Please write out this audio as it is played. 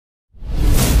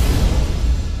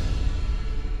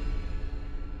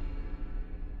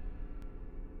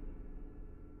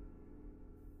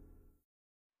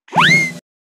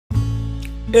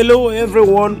Hello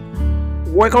everyone,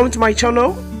 welcome to my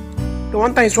channel. The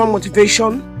 1 times 1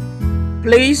 motivation.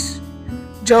 Please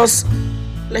just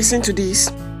listen to this,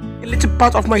 a little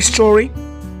part of my story.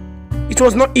 It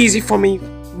was not easy for me,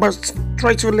 but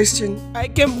try to listen. I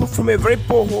came from a very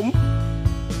poor home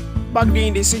back there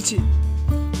in the city.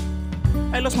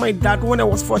 I lost my dad when I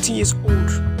was 14 years old,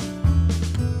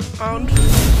 and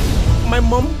my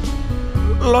mom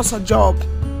lost her job.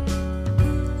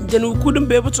 Then we couldn't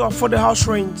be able to afford the house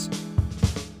rent.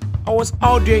 I was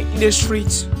out there in the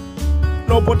streets,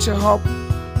 nobody to help,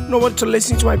 nobody to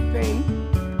listen to my pain.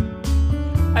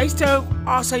 I stayed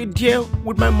outside there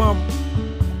with my mom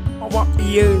over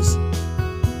years.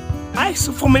 I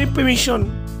asked for many permission,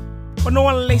 but no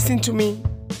one listened to me.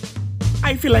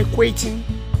 I feel like quitting.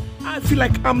 I feel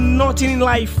like I'm not in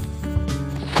life.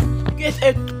 Get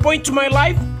a point to my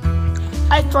life,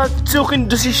 I started taking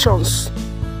decisions.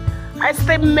 I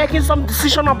started making some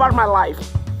decision about my life.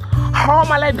 How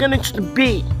my life going to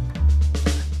be.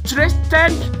 To the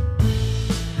extent,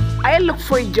 I looked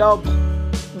for a job,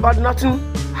 but nothing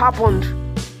happened.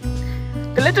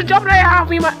 The little job that I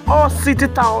have in my own city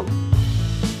town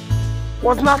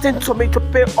was nothing to me to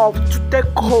pay off to take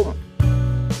home.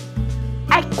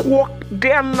 I worked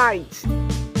day and night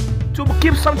to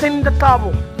keep something in the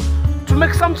table, to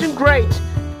make something great,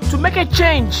 to make a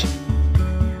change.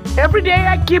 Every day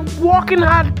I keep working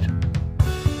hard,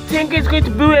 thinking it's going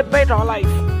to be a better life.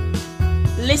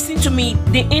 Listen to me,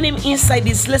 the enemy inside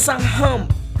is less harm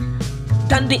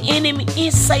than the enemy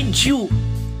inside you,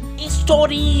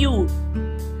 installing you.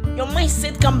 Your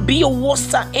mindset can be your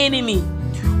worst enemy.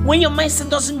 When your mindset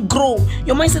doesn't grow,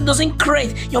 your mindset doesn't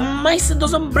create, your mindset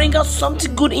doesn't bring out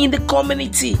something good in the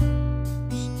community,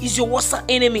 it's your worst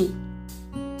enemy.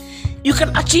 You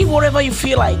can achieve whatever you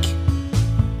feel like.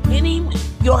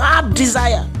 Your heart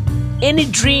desire, any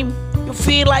dream you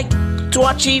feel like to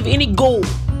achieve, any goal,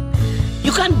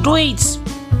 you can do it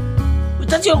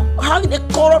without you having a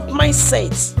corrupt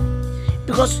mindset,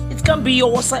 because it can be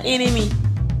your worst enemy.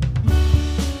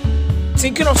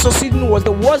 Thinking of succeeding was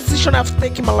the worst decision I've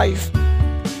taken in my life.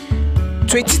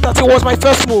 2013 was my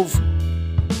first move.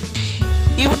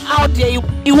 Even out there,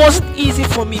 it wasn't easy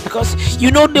for me, because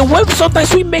the way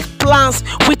sometimes we make plans,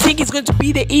 we think it's going to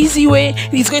be the easy way,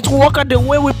 it's going to work out the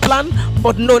way we plan.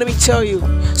 But no, let me tell you,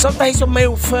 sometimes your mind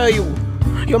will fail you.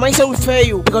 Your mindset will fail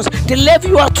you, because the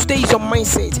level you are today is your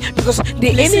mindset. Because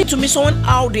listen to me, someone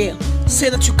out there say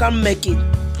that you can't make it.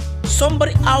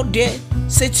 Somebody out there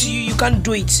say to you can't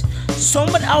do it.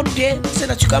 Somebody out there say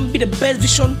that you can't be the best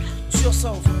vision to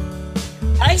yourself.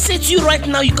 I say to you right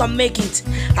now, you can make it.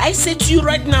 I say to you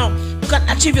right now, you can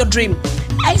achieve your dream.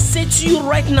 I say to you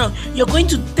right now, you're going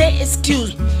to take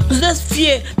excuse, those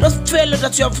fear, those failure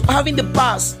that you have had in the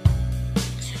past.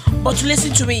 But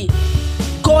listen to me,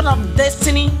 God have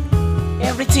destiny,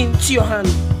 everything to your hand.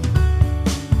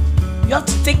 You have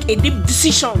to take a deep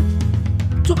decision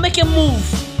to make a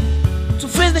move, to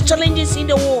face the challenges in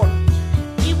the world.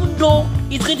 Even though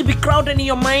it's going to be crowded in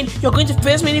your mind, you're going to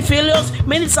face many failures,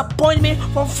 many disappointments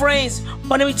from friends.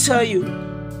 But let me tell you,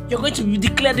 you're going to be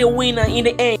declared the winner in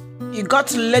the end. You got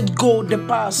to let go of the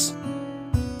past.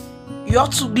 You have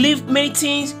to leave many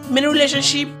things, many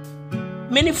relationships,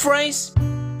 many friends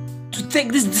to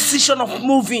take this decision of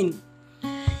moving.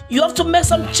 You have to make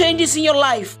some changes in your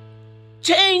life.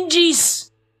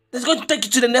 Changes that's going to take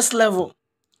you to the next level.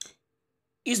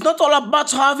 It's not all about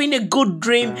having a good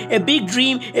dream, a big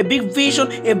vision,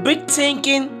 a big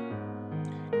thinking.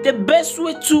 The best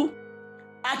way to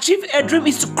achieve a dream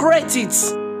is to create it.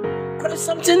 Create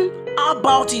something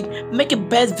about it. Make a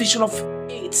best vision of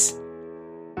it.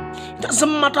 It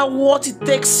doesn't matter what it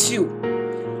takes you.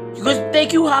 It's going to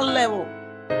take you high level.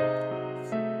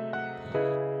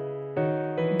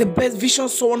 The best vision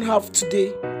someone has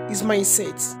today is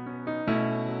mindset,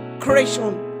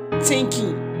 creation,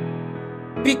 thinking.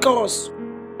 Because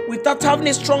without having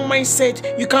a strong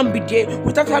mindset, you can't be there.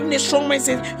 Without having a strong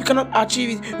mindset, you cannot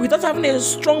achieve it. Without having a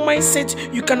strong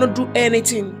mindset, you cannot do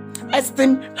anything. I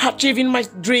think achieving my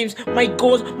dreams, my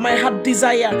goals, my heart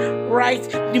desire,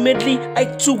 right? Immediately I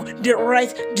took the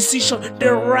right decision,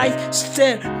 the right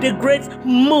step, the great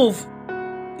move.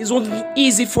 It wasn't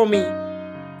easy for me.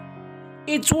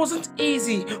 It wasn't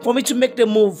easy for me to make the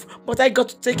move, but I got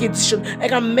to take a decision. I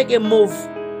can make a move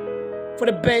for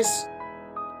the best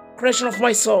creation of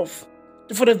myself,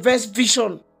 for the best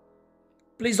vision.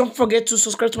 Please don't forget to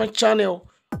subscribe to my channel.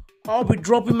 I'll be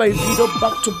dropping my video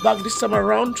back to back this time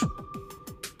around.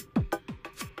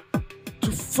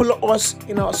 To follow us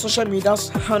in our social media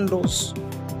handles.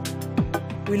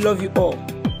 We love you all.